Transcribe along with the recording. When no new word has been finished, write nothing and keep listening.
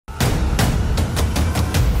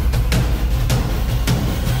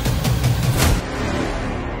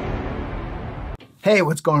Hey,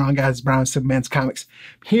 what's going on, guys? Brian with Simpleman's Comics.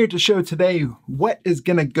 I'm here to show today what is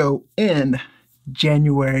going to go in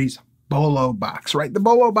January's BOLO box, right? The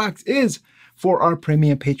BOLO box is for our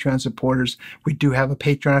premium Patreon supporters. We do have a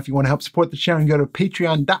Patreon. If you want to help support the channel, go to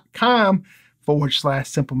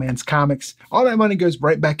patreon.com/Simpleman's Comics. All that money goes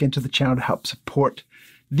right back into the channel to help support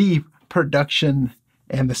the production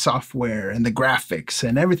and the software and the graphics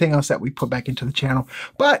and everything else that we put back into the channel.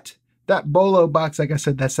 But that BOLO box, like I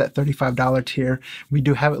said, that's that $35 tier. We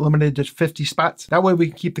do have it limited to 50 spots. That way we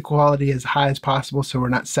can keep the quality as high as possible so we're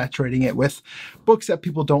not saturating it with books that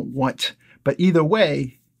people don't want. But either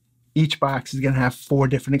way, each box is going to have 4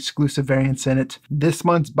 different exclusive variants in it. This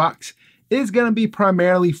month's box is going to be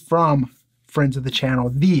primarily from friends of the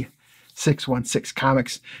channel, the 616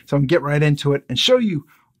 Comics. So I'm going to get right into it and show you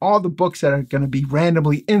all the books that are going to be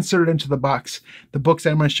randomly inserted into the box. The books that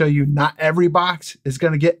I'm going to show you, not every box is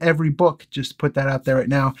going to get every book. Just put that out there right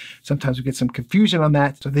now. Sometimes we get some confusion on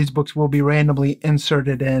that. So these books will be randomly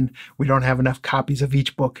inserted in. We don't have enough copies of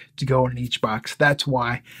each book to go in each box. That's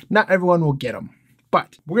why not everyone will get them.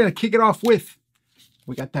 But we're going to kick it off with,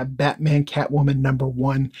 we got that Batman Catwoman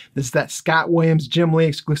 #1. This is that Scott Williams Jim Lee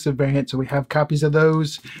exclusive variant. So we have copies of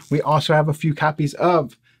those. We also have a few copies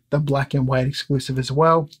of the black and white exclusive as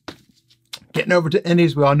well. Getting over to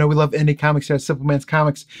indies, we all know we love indie comics here at Simpleman's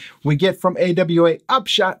Comics. We get from AWA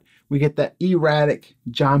Upshot, we get that Erratic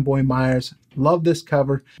John Boy Myers. Love this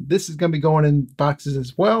cover. This is going to be going in boxes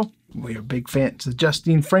as well. We are big fans of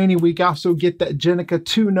Justine Franny. We also get that Jenica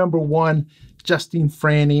 2 #1 Justine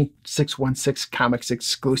Franny 616 Comics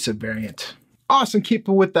exclusive variant. Awesome,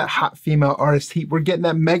 keeping with that hot female artist heat, we're getting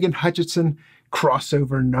that Megan Hutchinson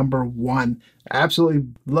crossover #1. I absolutely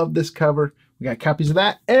love this cover. We got copies of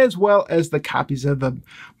that as well as the copies of the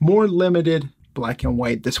more limited black and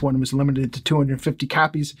white. This one was limited to 250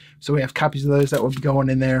 copies, so we have copies of those that will be going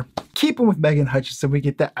in there. Keeping with Megan Hutchinson, we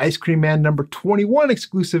get that Ice Cream Man #21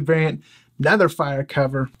 exclusive variant. Another fire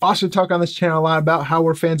cover. Also talk on this channel a lot about how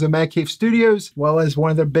we're fans of Mad Cave Studios, as well as one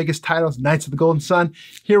of their biggest titles, Knights of the Golden Sun.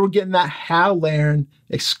 Here we're getting that Hal Laren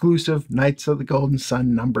exclusive Knights of the Golden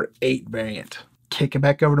Sun #8 variant. Kicking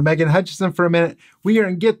back over to Megan Hutchinson for a minute, we are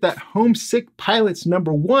going to get that Homesick Pilots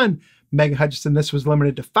 #1 Megan Hutchinson. This was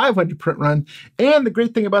limited to 500 print run. And the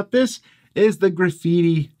great thing about this is the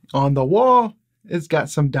graffiti on the wall. It's got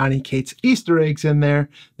some Donny Cates Easter eggs in there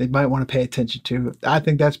they might want to pay attention to. I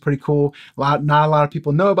think that's pretty cool. Not a lot of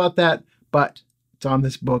people know about that, but it's on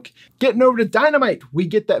this book. Getting over to Dynamite, we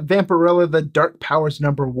get that Vampirella the Dark Powers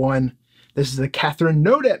 #1. This is the Catherine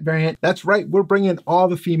Nodet variant. That's right, we're bringing all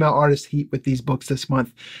the female artist heat with these books this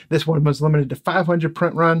month. This one was limited to 500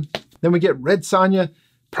 print run. Then we get Red Sonja,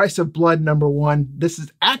 Price of Blood #1. This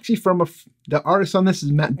is actually from the artist on this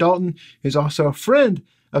is Matt Dalton, who's also a friend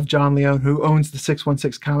of John Leone, who owns the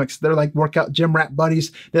 616 Comics. They're like workout gym rat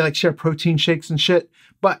buddies. They like share protein shakes and shit,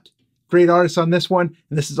 but great artists on this one.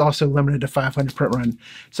 And this is also limited to 500 print run.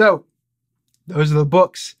 So those are the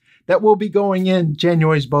books that will be going in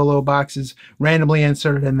January's BOLO boxes, randomly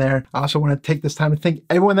inserted in there. I also want to take this time to thank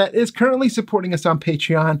everyone that is currently supporting us on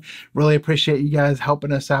Patreon. Really appreciate you guys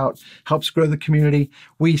helping us out, helps grow the community.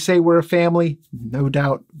 We say we're a family, no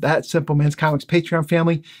doubt. That Simpleman's Comics Patreon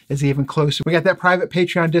family is even closer. We got that private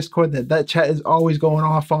Patreon Discord that chat is always going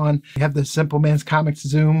off on. We have the Simpleman's Comics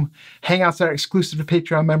Zoom hangouts that are exclusive to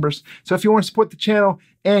Patreon members. So if you want to support the channel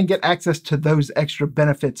and get access to those extra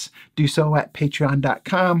benefits, do so at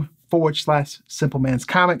patreon.com/Simpleman's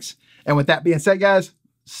Comics. And with that being said, guys,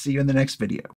 see you in the next video.